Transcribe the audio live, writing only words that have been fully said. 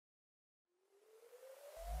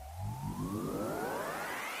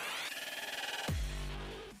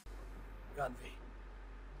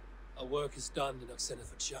work is done in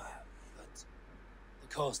Oxenfordshire, but the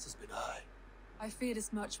cost has been high. I feared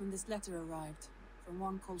as much when this letter arrived, from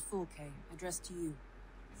one called Fulke, addressed to you.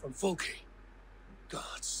 From Fulke?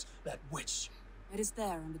 Gods, that witch. It is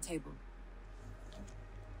there on the table.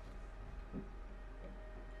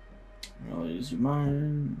 I'll use your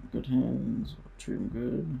mind, good hands, treat him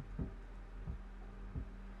good.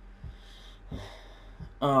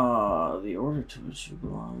 The order to which you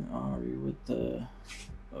belong. Are you with the...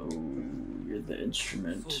 Oh, you're the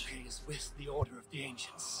instrument. Fulke is with the Order of the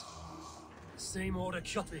Ancients. The same order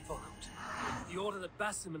Kjotve followed. The order that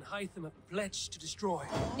Basim and Hytham have pledged to destroy.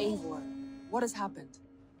 Eivor, what has happened?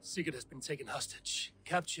 Sigurd has been taken hostage,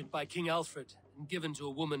 captured by King Alfred, and given to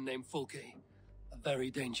a woman named Fulke. A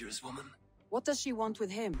very dangerous woman. What does she want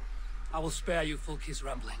with him? I will spare you Fulke's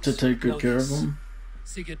ramblings. To take good care of him?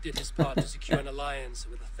 Sigurd did his part to secure an alliance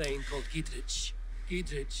with a thane called Gidrich.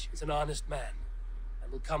 Gidrich is an honest man,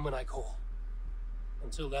 and will come when I call.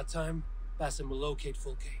 Until that time, Basim will locate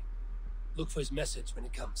Fulke. Look for his message when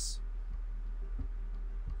it comes.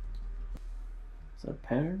 Is that a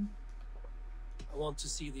pattern? I want to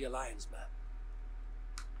see the alliance map.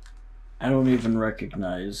 I don't even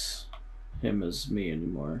recognize him as me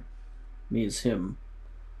anymore. Me as him.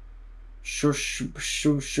 Shush,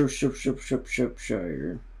 shush, shush, shush, shush, shush, shush,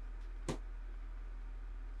 shush.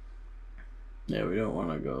 Yeah, we don't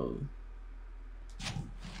want to go.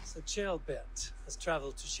 So Ceolbert has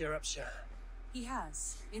traveled to Shropshire. He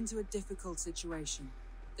has, into a difficult situation.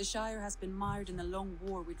 The Shire has been mired in a long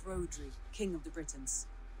war with Rhodri, King of the Britons.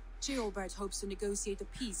 Ceolbert hopes to negotiate a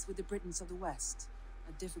peace with the Britons of the West.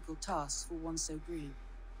 A difficult task for one so green.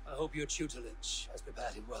 I hope your tutelage has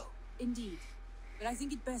prepared him well. Indeed. But I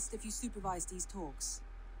think it best if you supervise these talks.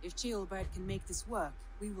 If Ceolbert can make this work,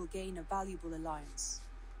 we will gain a valuable alliance.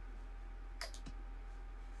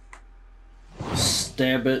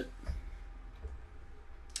 Stab it.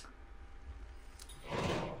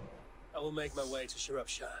 I will make my way to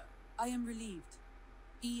Shropshire. I am relieved.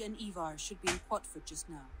 He and Ivarr should be in Quatford just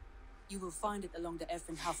now. You will find it along the Eff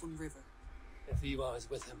and Hafun River. If Ivarr is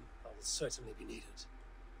with him, I will certainly be needed.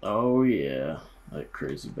 Oh yeah, that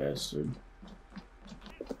crazy bastard.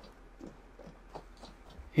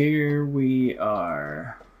 Here we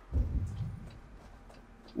are.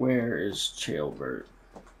 Where is Ceolbert?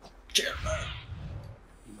 Ceolbert!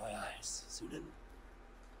 In my eyes, Sunan.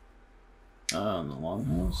 In the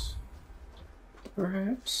longhouse?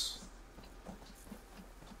 Perhaps?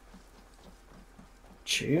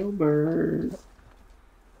 Ceolbert,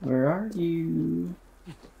 where are you?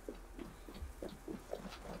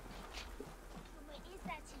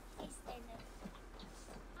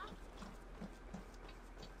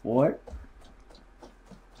 What?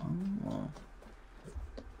 Oh.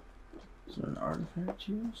 Is there an artifact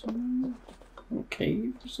here or something? A little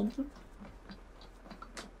cave or something?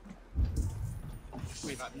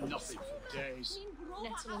 We've had nothing for days.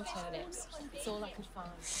 Nettle and turnips. It's all I could find.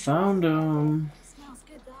 Found him. Smells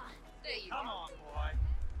good, that. There you Come go. on,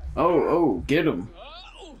 boy. Oh, get him.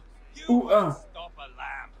 You Ooh, stop a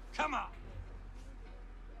lamb. Come on.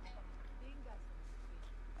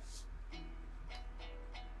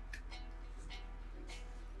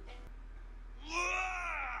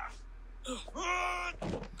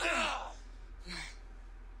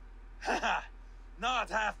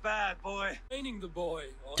 Not half bad, boy. Training the boy.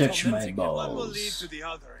 Or Touch my tormenting him. One will lead balls. to the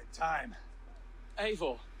other in time.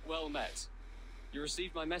 Eivor, well met. You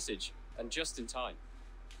received my message, and just in time.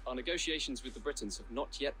 Our negotiations with the Britons have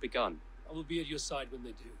not yet begun. I will be at your side when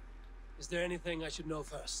they do. Is there anything I should know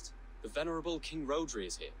first? The venerable King Rhodri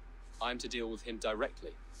is here. I am to deal with him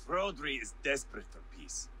directly. Rhodri is desperate for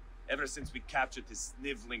peace, ever since we captured his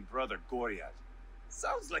sniveling brother Goriad.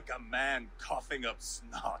 Sounds like a man coughing up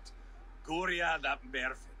snot. Goriad ap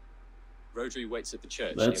Mervin. Rhodri waits at the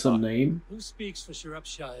church That's a nearby. name? Who speaks for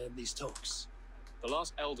Shropshire in these talks? The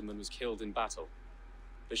last alderman was killed in battle.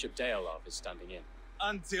 Bishop Deolarv is standing in.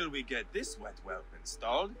 Until we get this wet whelp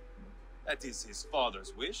installed. That is his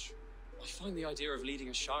father's wish. I find the idea of leading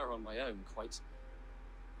a shire on my own quite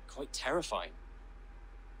terrifying.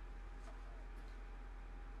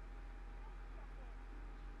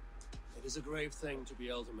 It is a grave thing to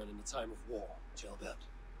be alderman in a time of war, Ceolbert.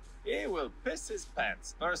 He will piss his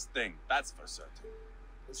pants first thing, that's for certain.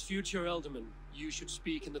 As future alderman, you should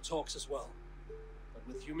speak in the talks as well. But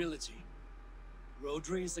with humility.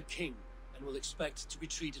 Rhodri is the king, and will expect to be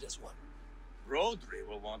treated as one. Rhodri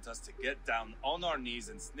will want us to get down on our knees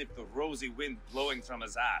and snip the rosy wind blowing from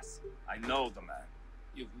his ass. I know the man.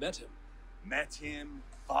 You've met him. Met him,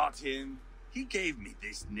 fought him. He gave me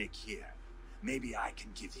this nick here. Maybe I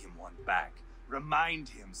can give him one back. Remind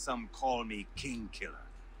him some call me King Killer.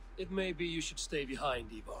 It may be you should stay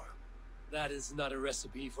behind, Ivarr. That is not a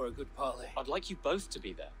recipe for a good parley. I'd like you both to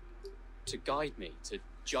be there. To guide me, to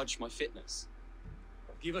judge my fitness.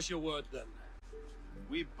 Give us your word, then.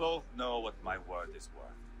 We both know what my word is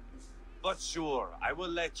worth. But sure, I will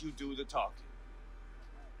let you do the talking.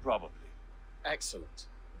 Probably. Excellent.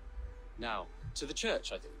 Now, to the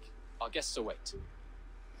church, I think. Our guests await.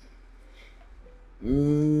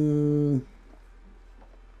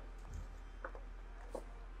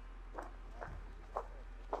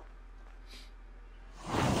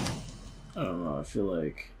 I don't know, I feel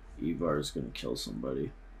like Ivarr is gonna kill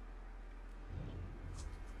somebody.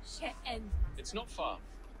 It's not far,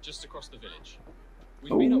 just across the village.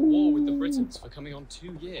 We've been at war with the Britons for coming on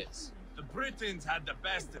 2 years. The Britons had the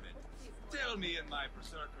best of it. Still, me and my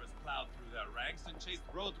berserkers plowed through their ranks and chased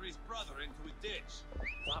Rodri's brother into a ditch.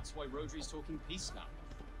 That's why Rodri's talking peace now.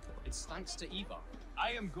 It's thanks to Ivarr.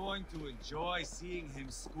 I am going to enjoy seeing him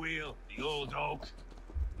squeal, the old oak.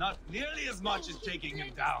 Not nearly as much as taking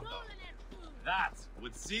him down, though. That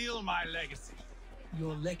would seal my legacy.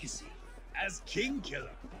 Your legacy? As king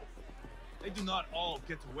killer. They do not all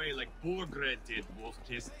get away like Borgred did,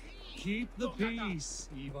 Wolfkiss. Keep the peace,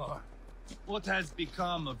 Ivarr. What has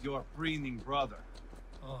become of your preening brother?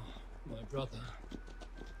 Oh, my brother.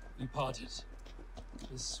 We parted.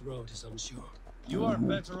 This road is unsure. You are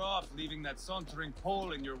better off leaving that sauntering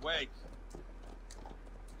Pole in your wake.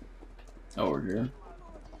 Oh, we're here.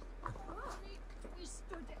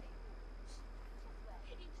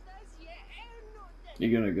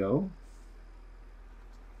 You gonna go?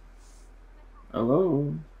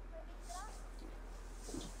 Hello?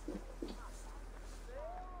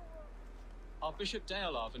 Our Bishop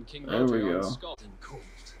Deolarv and King There we Rodri are in go. Scotland,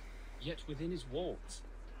 yet within his walls.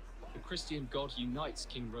 The Christian God unites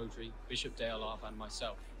King Rodri, Bishop Deolarv, and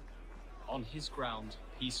myself. On his ground,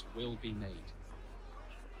 peace will be made.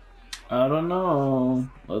 I don't know.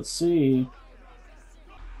 Let's see.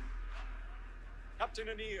 Captain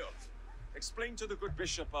Anil, explain to the good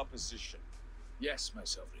bishop our position. Yes, my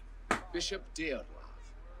sovereign. Bishop Deolarv.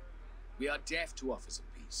 We are deaf to offers of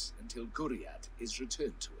peace until Guriad is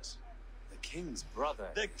returned to us. The king's brother.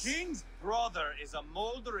 The king's brother is a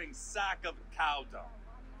mouldering sack of cow dung.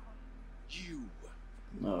 You.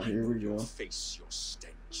 Oh, here we will go. face your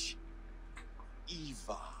stench.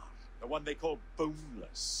 Ivarr, the one they call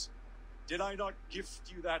boneless. Did I not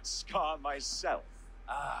gift you that scar myself?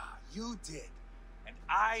 Ah, you did. And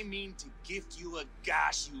I mean to gift you a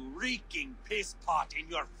gash, you reeking piss pot in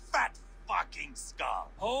your fat fucking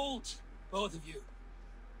skull. Hold, both of you.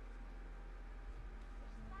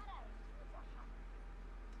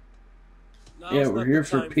 Now's Yeah, not we're the here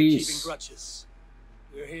for time peace. keeping grudges.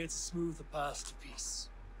 We're here to smooth the path to peace.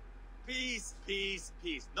 Peace, peace,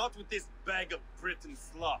 peace. Not with this bag of Britain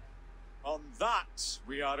slop. On that,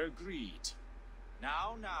 we are agreed.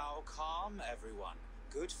 Now, calm everyone.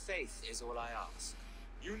 Good faith is all I ask.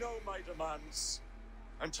 You know my demands.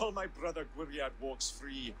 Until my brother Gwiriad walks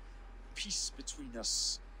free, peace between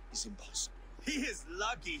us is impossible. He is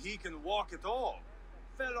lucky he can walk at all.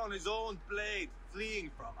 Fell on his own blade,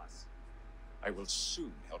 fleeing from us. I will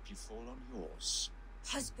soon help you fall on yours.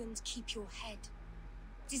 Husband, keep your head.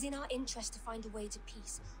 It is in our interest to find a way to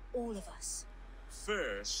peace, all of us.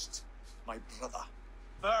 First, my brother.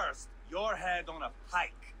 First, your head on a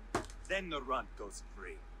pike. Then the runt goes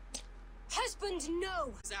free. Husband,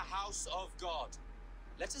 no! It's a house of God.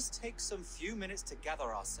 Let us take some few minutes to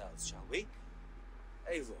gather ourselves, shall we?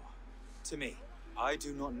 Eivor, to me, I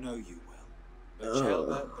do not know you well, but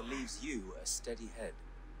Gelbert believes you a steady head.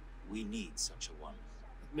 We need such a one.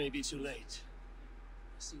 It may be too late.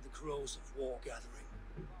 I see the crows of war gathering.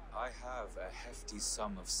 I have a hefty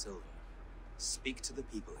sum of silver. Speak to the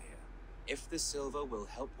people here. If the silver will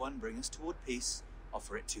help one bring us toward peace,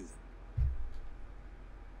 offer it to them.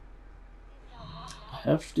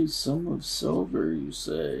 Hefty sum of silver, you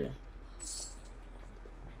say?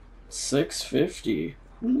 650.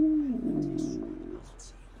 Ooh.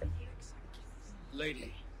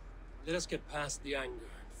 Lady, let us get past the anger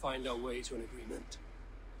and find our way to an agreement.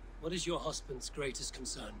 What is your husband's greatest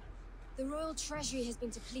concern? The royal treasury has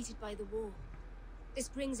been depleted by the war. This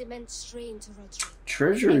brings immense strain to Rodri.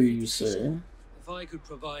 Treasury, you say? If I could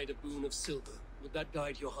provide a boon of silver, would that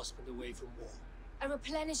guide your husband away from war? A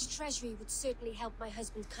replenished treasury would certainly help my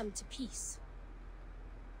husband come to peace.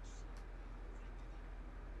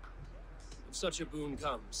 If such a boon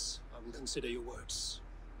comes, I will consider your words.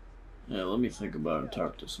 Yeah, let me think about it and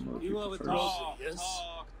talk to some other You are people with first. Rodri, yes?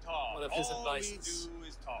 Talk. One of his All advices. we do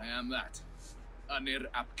is talk. I am that. Anir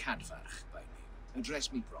ap Cadvarch by name.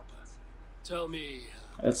 Address me proper. Tell me,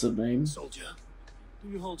 That's a name. soldier, do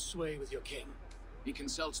you hold sway with your king? He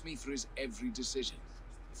consults me for his every decision.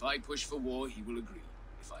 If I push for war, he will agree.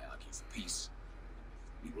 If I argue for peace,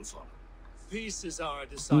 he will follow. Peace is our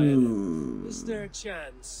desire. Is there a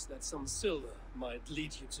chance that some silver might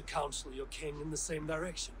lead you to counsel your king in the same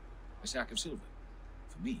direction? A sack of silver?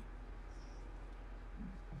 For me?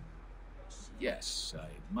 Yes, I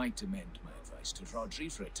might amend my advice to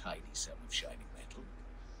Rodri for a tidy sum of shining metal.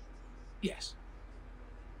 Yes.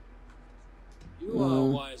 You are a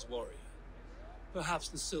wise warrior. Perhaps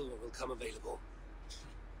the silver will come available.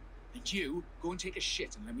 And you, go and take a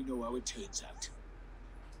shit and let me know how it turns out.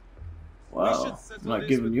 Wow, I'm not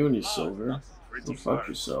giving you any silver. Go fuck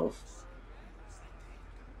yourself.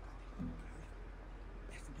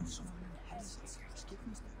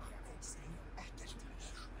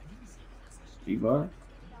 Ivarr?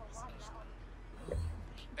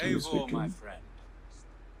 Eivor, my friend.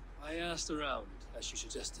 I asked around, as you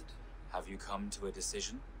suggested. Have you come to a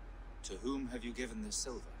decision? To whom have you given this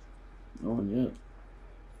silver? No one yet.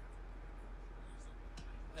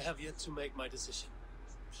 I have yet to make my decision.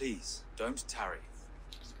 Please, don't tarry.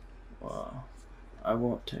 Wow. I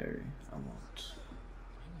won't tarry. I won't.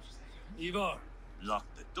 Ivarr, Lock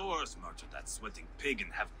the doors, murder that sweating pig,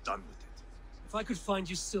 and have done with it. if I could find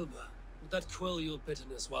you silver, would that quell your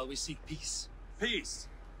bitterness while we seek peace? Peace?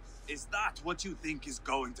 Is that what you think is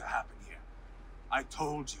going to happen here? I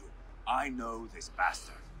told you, I know this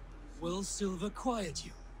bastard. Will silver quiet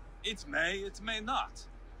you? It may not.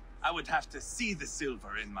 I would have to see the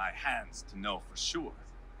silver in my hands to know for sure.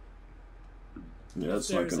 Yeah, that's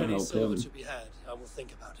if not there's gonna any help silver him. to be had, I will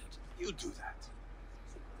think about it. You do that.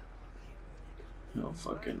 No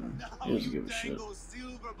fucking. He doesn't give a shit.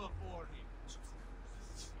 Silver before him.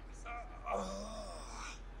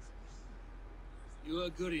 You are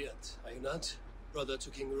Guriat, are you not? Brother to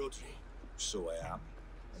King Rodri. So I am,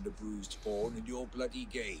 and a bruised pawn in your bloody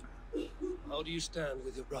game. How do you stand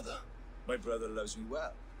with your brother? My brother loves me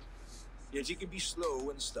well, yet he can be slow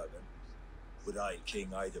and stubborn. But I,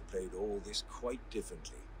 King, I'd have played all this quite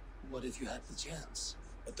differently. What if you had the chance?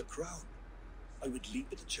 At the crown, I would leap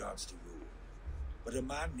at the chance to rule. But a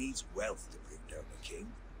man needs wealth to bring down a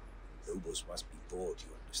king. Nobles must be bought,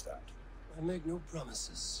 you understand. I make no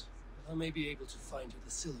promises, but I may be able to find you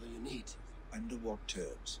the silver you need. Under what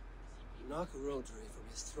terms? Knock Rodri from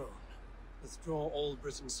his throne. Withdraw all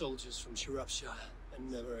Britain soldiers from Shropshire,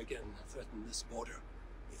 and never again threaten this border.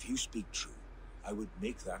 If you speak true, I would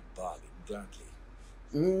make that bargain gladly.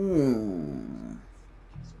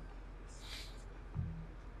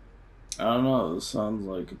 I don't know. This sounds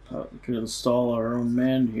like we could install our own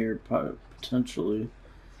man here, potentially.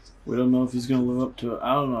 We don't know if he's gonna live up to it.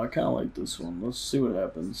 I don't know. I kind of like this one. Let's see what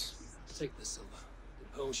happens. Take the silver.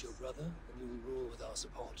 Depose your brother, and you will rule with our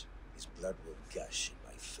support. His blood will gush in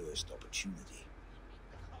my first opportunity.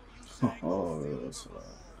 Oh, that's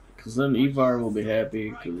because then Ivarr will be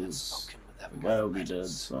happy because the guy will be dead.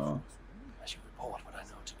 So I should report what I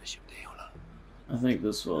know to Bishop Deola. I think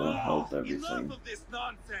this will help everything. Enough of this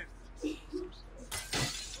nonsense.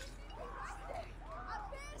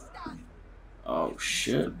 Oh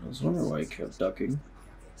shit! I was wondering why he kept ducking.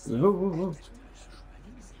 Whoa, whoa, whoa.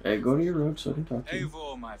 Hey, go to your room so I can talk to you.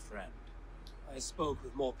 Eivor, my friend. I spoke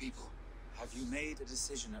with more people. Have you made a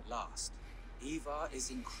decision at last? Ivarr is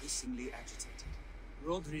increasingly agitated.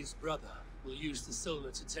 Rodri's brother will use the silver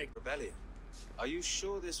to take Rebellion. Are you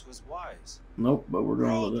sure this was wise? Nope, but we're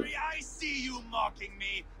going with it. Rodri, I see you mocking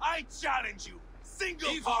me. I challenge you. Single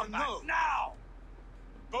Ivarr, combat no. now.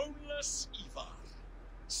 Boneless Ivarr.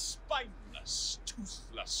 Spineless,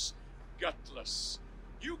 toothless, gutless.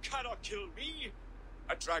 You cannot kill me.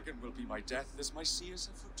 A dragon will be my death, as my seers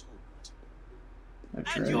have foretold.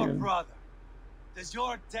 And your brother. Does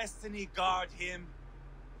your destiny guard him?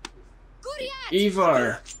 Guriat!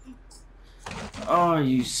 Ivarr! Oh,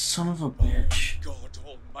 you son of a bitch. God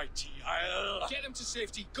almighty, I'll... Get him to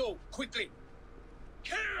safety, go, quickly!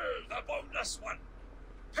 Kill the boneless one.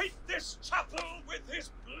 Paint this chapel with his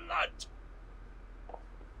blood.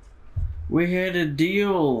 We had a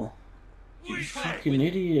deal. You fucking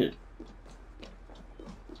idiot.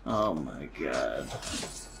 Oh my god.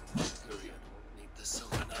 Need the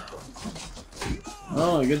silver now.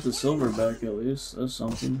 Oh, I get the silver back at least. That's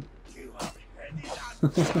something. I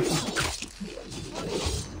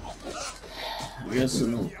guess,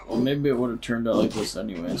 well, maybe it would have turned out like this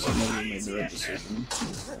anyway, so maybe we made the right decision.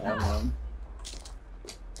 I don't know.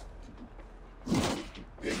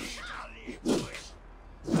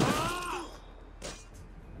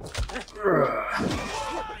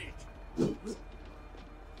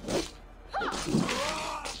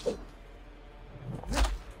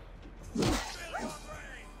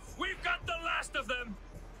 We've got the last of them.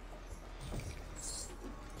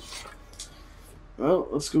 Well,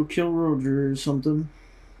 let's go kill Roger or something.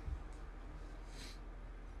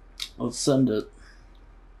 Let's send it.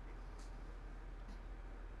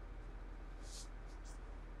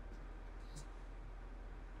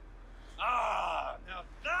 Ah, now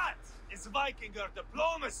that is Vikinger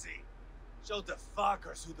diplomacy. Show the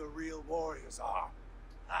fuckers who the real warriors are.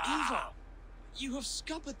 Ivarr, you have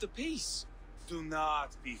scuppered the peace. Do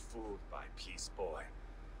not be fooled by peace, boy.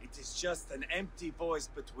 It is just an empty voice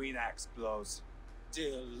between axe blows.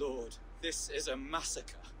 Dear Lord, this is a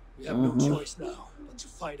massacre. We have no choice now but to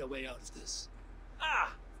find a way out of this.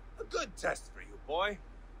 Ah, a good test for you, boy.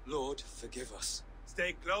 Lord, forgive us.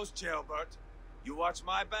 Stay close, Jailbert. You watch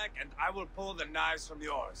my back, and I will pull the knives from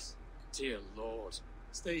yours. Dear Lord.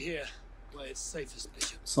 Stay here, where it's safest,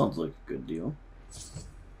 Bishop. Sounds like a good deal.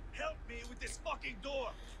 Help me with this fucking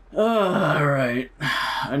door. Alright.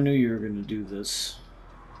 I knew you were gonna do this.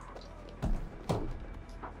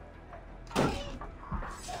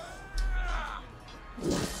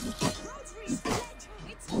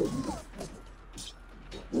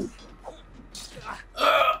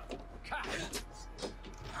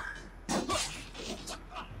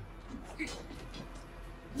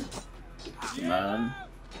 Man.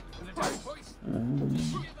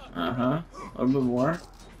 A little bit more.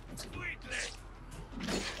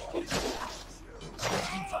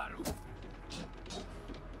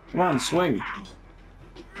 Come on, swing.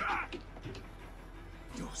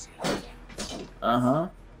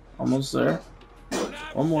 Almost there.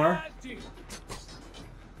 One more.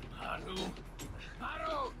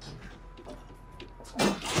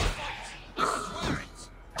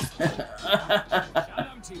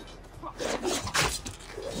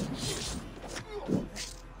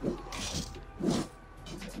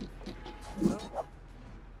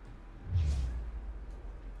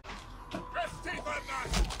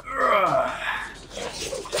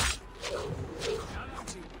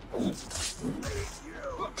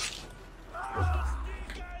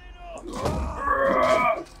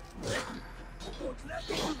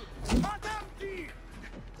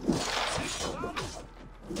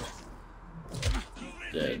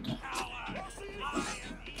 Dead.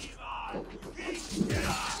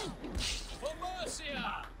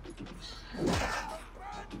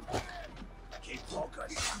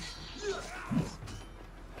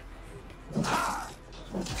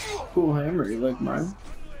 Cool hammer, you like mine?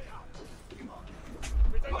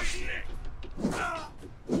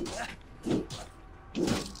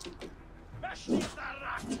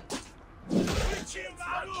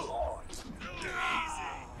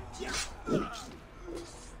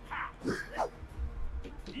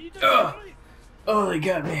 Oh, they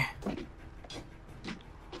got me.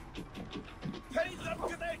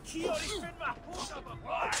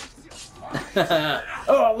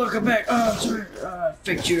 Oh, look, I'm back. Oh, sorry. I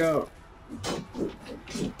faked you out.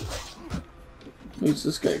 Who's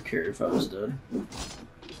this guy care if I was dead?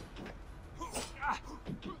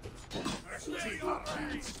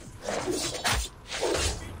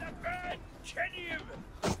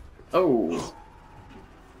 Oh.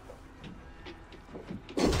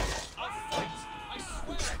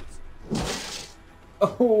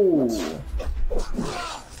 Oh.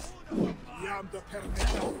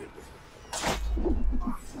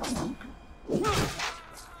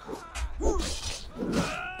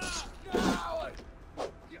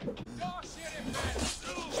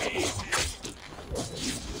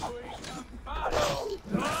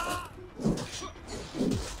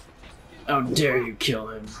 How dare you kill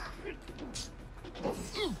him?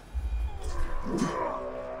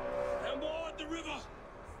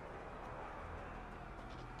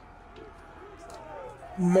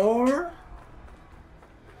 More?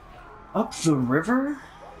 Up the river?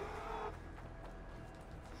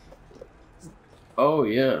 Oh,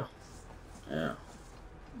 yeah. Yeah.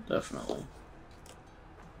 Definitely.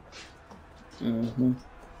 Mm-hmm.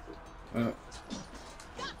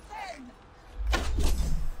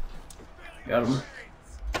 Got him.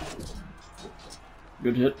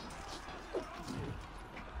 Good hit.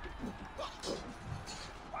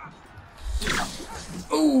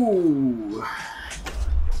 Ooh!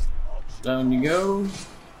 Down you go.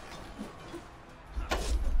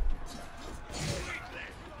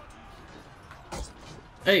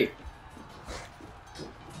 Hey!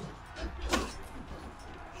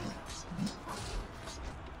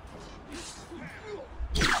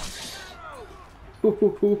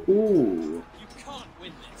 Hoo-hoo-hoo-hoo! You can't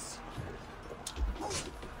win this.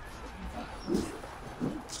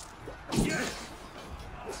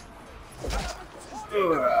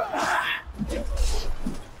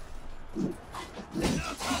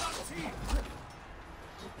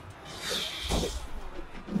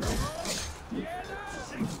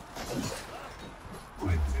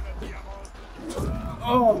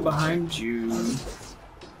 behind you.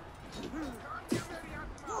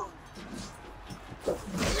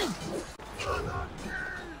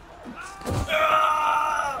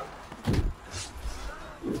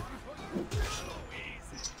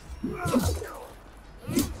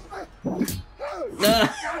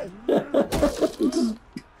 Just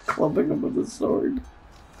clubbing him with a sword.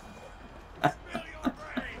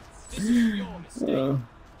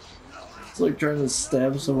 It's like trying to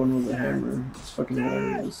stab someone with a hammer. It's fucking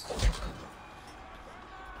hilarious.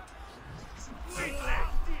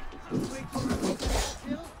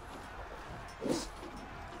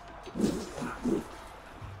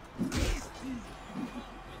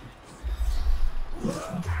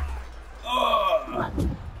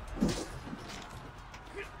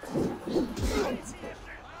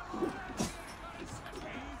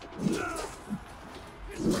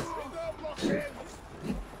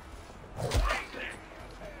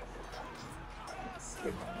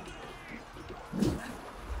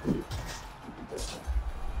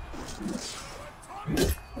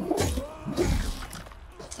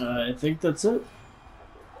 I think that's it.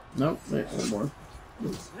 Nope, wait, one more.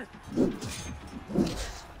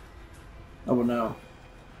 Oh, well, now.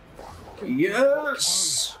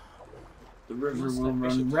 Yes! The river will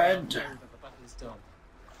run red.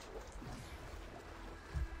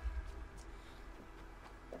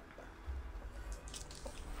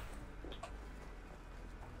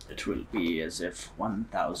 It will be as if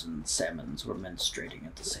 1,000 salmons were menstruating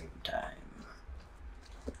at the same time.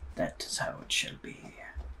 That is how it shall be.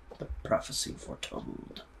 The prophecy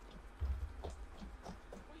foretold.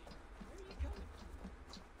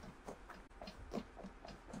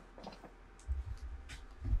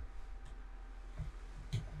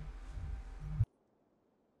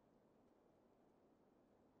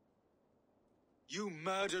 You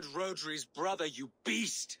murdered Rodri's brother, you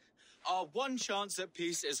beast! Our one chance at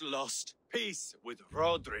peace is lost. Peace with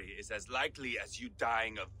Rodri is as likely as you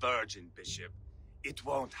dying a virgin, Bishop. It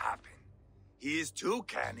won't happen. He is too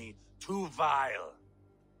canny, too vile.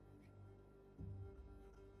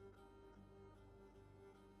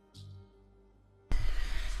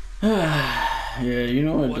 Yeah, you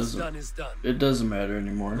know What's done is done. It doesn't matter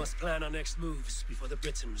anymore. We must plan our next moves before the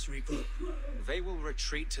Britons regroup. They will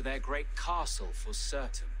retreat to their great castle for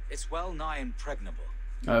certain. It's well nigh impregnable.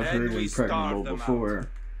 I've Then heard we impregnable starve them before. out.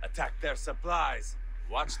 Attack their supplies.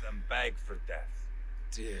 Watch them beg for death.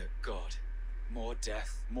 Dear God. More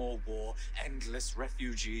death, more war, endless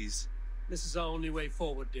refugees. This is our only way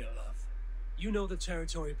forward, dear love. You know the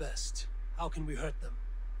territory best. How can we hurt them?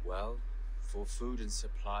 Well, for food and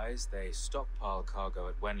supplies, they stockpile cargo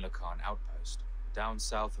at Wenlacan Outpost, down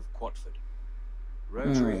south of Quatford.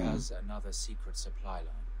 Rodri has another secret supply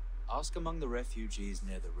line. Ask among the refugees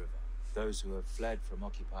near the river, those who have fled from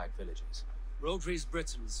occupied villages. Rodri's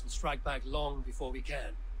Britons will strike back long before we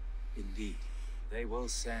can. Indeed. They will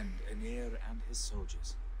send Aenir and his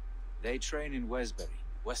soldiers. They train in Wesbury,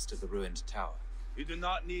 west of the ruined tower. You do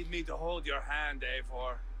not need me to hold your hand,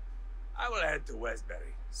 Eivor. I will head to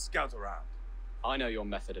Wesbury, scout around. I know your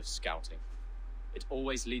method of scouting. It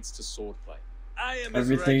always leads to swordplay. I am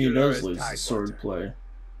Everything he does as leads to Tidewater. swordplay.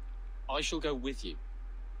 I shall go with you,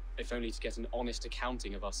 if only to get an honest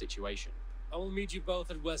accounting of our situation. I will meet you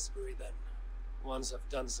both at Westbury then, once I've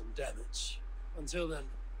done some damage. Until then...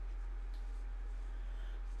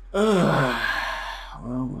 Well.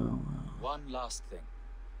 One last thing.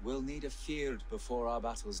 We'll need a field before our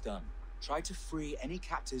battle's done. Try to free any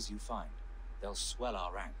captives you find. They'll swell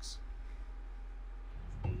our ranks.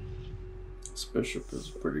 This bishop is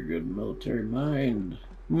a pretty good military mind.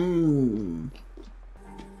 Need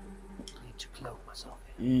to cloak myself.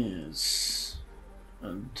 Yes.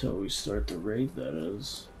 Until we start the raid, that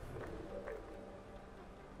is.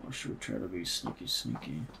 Or should we try to be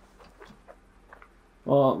sneaky?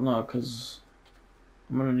 Well, no, because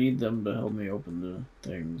I'm gonna need them to help me open the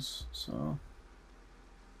things, so.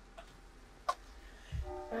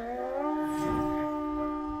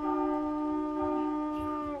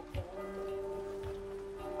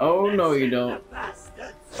 Oh, no, you don't.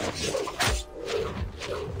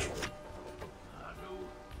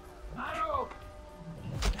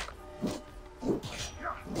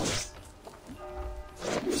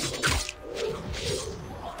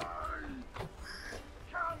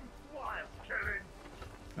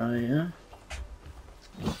 Oh, yeah?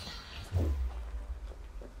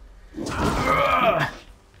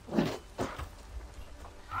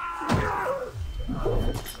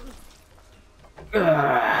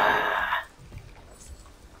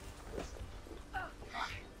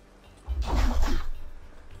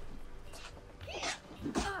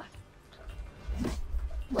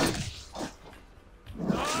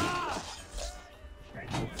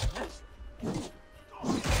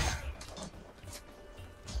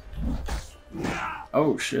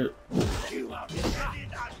 Oh shit.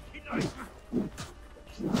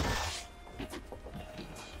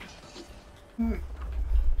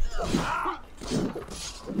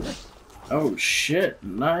 Oh shit,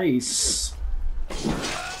 nice.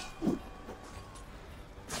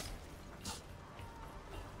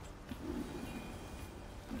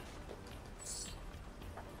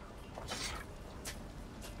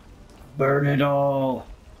 Burn it all.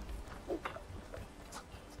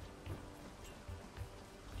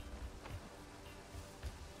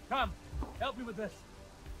 Come, help me with this.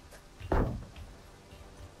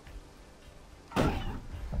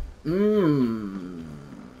 Mmm.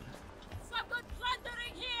 Some good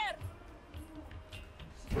plundering here!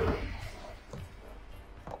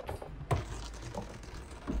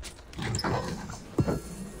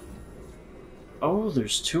 Oh,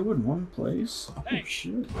 there's two in one place? Hey, Oh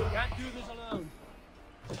shit. can't do this alone.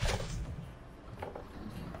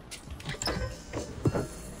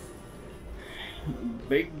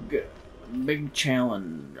 Big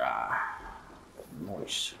challenge.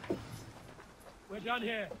 Nice. We're done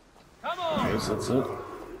here. Come I on! guess that's it.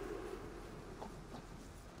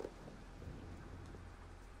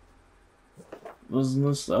 Wasn't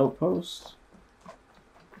this the outpost?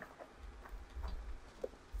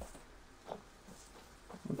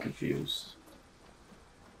 I'm confused.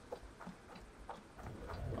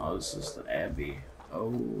 Oh, this is the Abbey.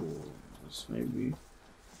 Oh, this maybe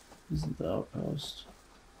isn't the outpost.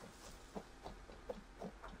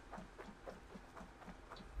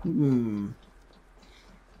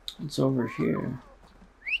 It's over here.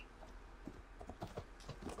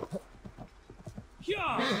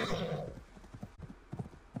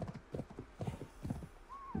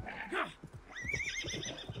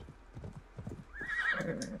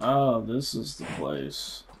 Oh, this is the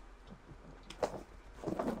place.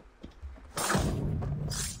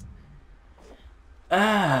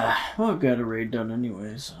 Well, I've got a raid done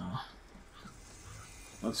anyway, so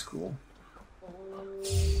that's cool.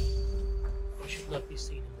 We should not be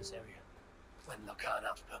seen in this area when Lokan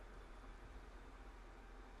outpost.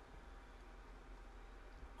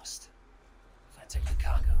 If I take the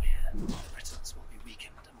cargo here, the Britons will be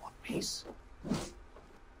weakened and want peace.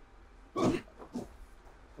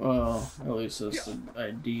 Well, at least that's the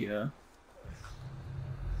idea.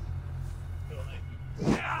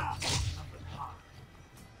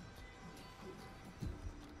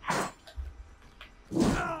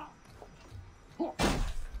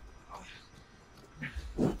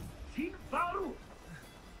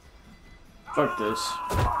 Fuck this.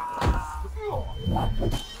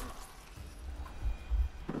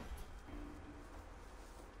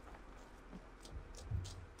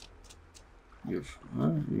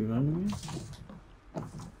 You enemy?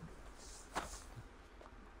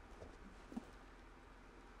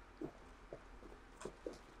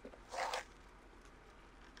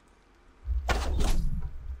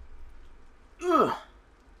 Ugh.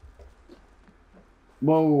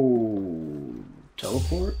 Whoa.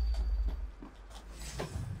 Teleport?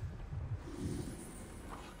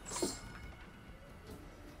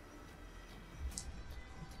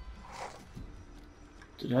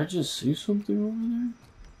 Did I just see something over there?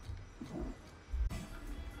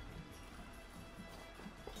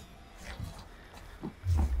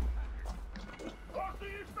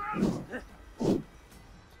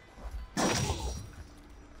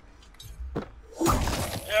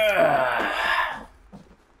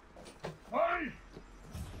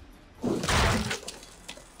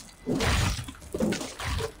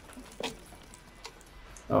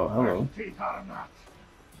 Oh, hello.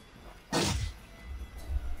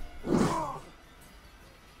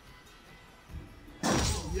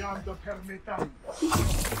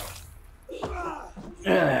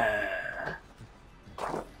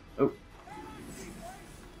 Oh.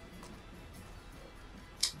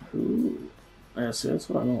 Ooh. Yeah, see, that's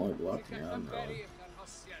what I don't like walking on, really.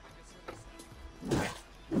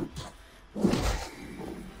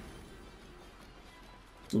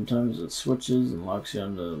 Sometimes it switches and locks you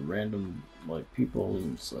onto random, like, people,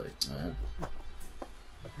 and it's like, man.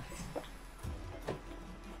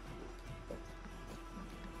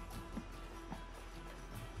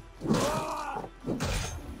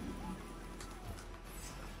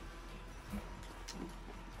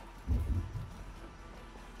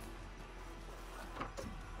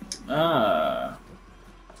 Ah.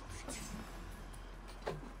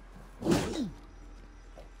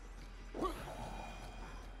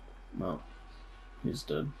 Well, he's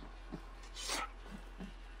dead.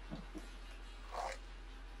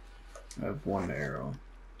 I have one arrow.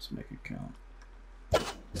 Let's make it count.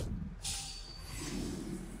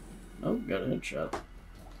 Oh, got a headshot.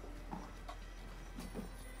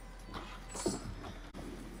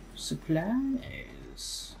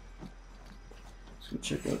 supplies. Let's go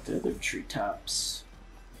check out the other treetops.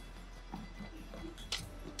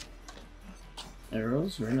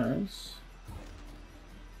 Arrows, very nice.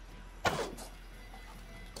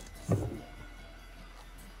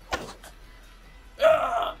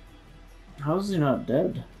 Ah! How is he not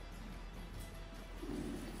dead?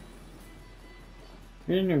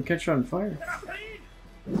 He didn't even catch on fire.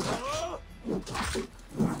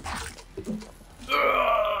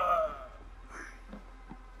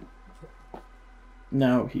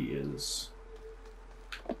 Now he is.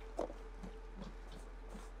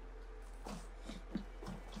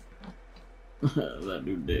 That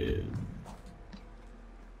dude dead.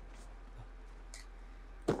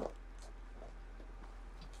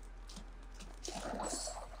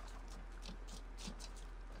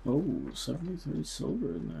 Oh, 73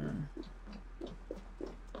 silver in there.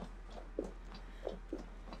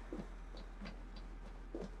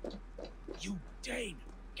 You Dane!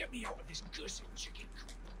 Get me out of this cursed chicken coop.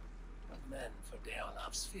 Men for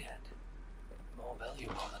Deolaf's Fiat. More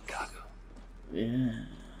valuable than cargo. Yeah.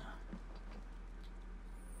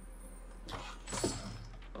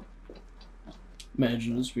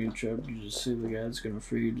 Imagine us being trapped. You just see the guy that's gonna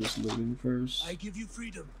free you just living first. I give you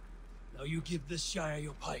freedom. Now you give this Shire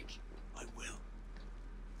your pike. I will.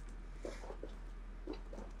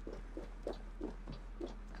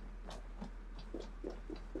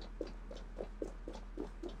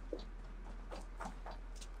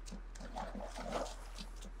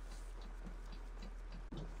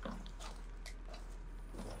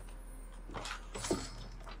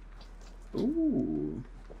 Ooh.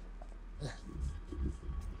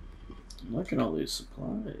 Look at all these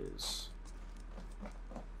supplies.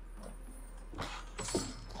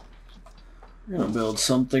 We're gonna build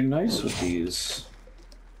something nice with these.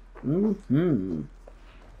 Mm-hmm.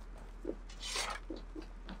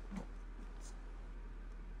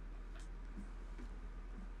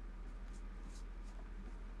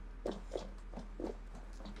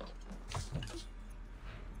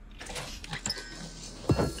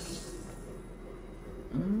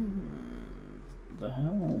 The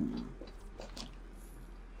helm.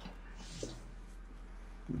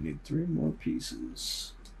 We need 3 more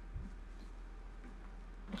pieces.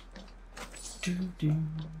 Do do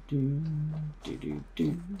do do do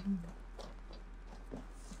do.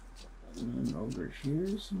 And then over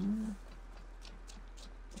here somewhere.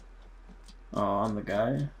 Oh, on the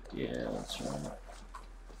guy? Yeah, that's right.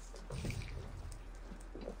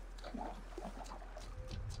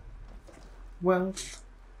 Wealth.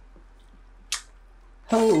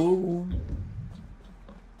 Ho!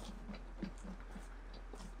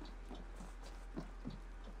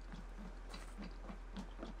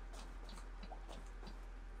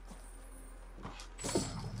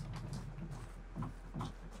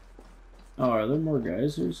 Oh, are there more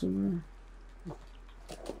guys here somewhere?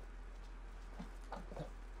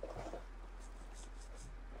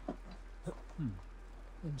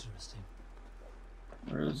 Interesting.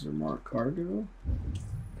 Or is there more cargo?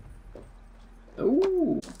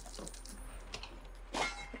 Ooh!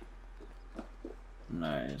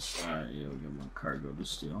 Nice. Alright, you'll get more cargo to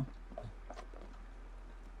steal.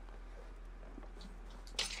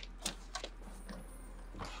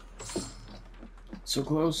 So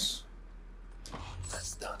close.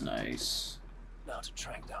 That's done. Nice. Now to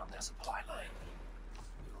track down their supply line.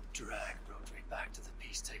 We'll drag Rodri back to the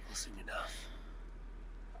peace table soon enough.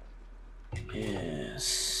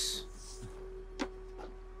 Yes.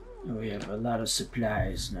 We have a lot of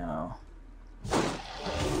supplies now.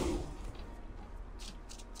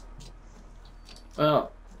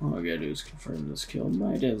 Well, all I gotta do is confirm this kill.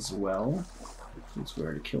 Might as well, since we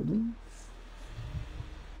already killed him.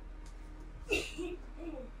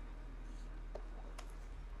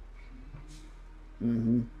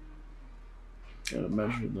 Gotta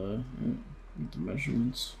measure the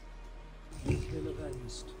measurements. Been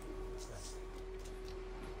avenged.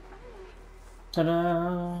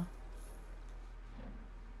 Ta-da!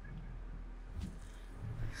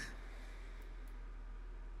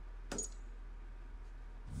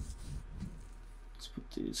 Let's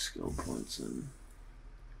put these skill points in.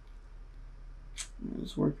 I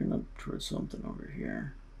was working up towards something over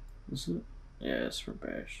here. Is it? Yeah, it's for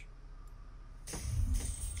Bash.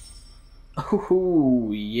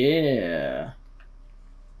 Oh, yeah!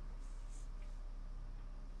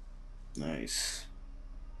 Nice.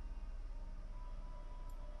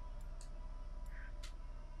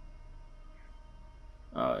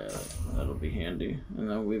 Oh yeah, that'll be handy. And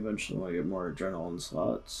then we eventually want to get more adrenaline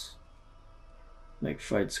slots. Make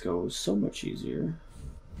fights go so much easier.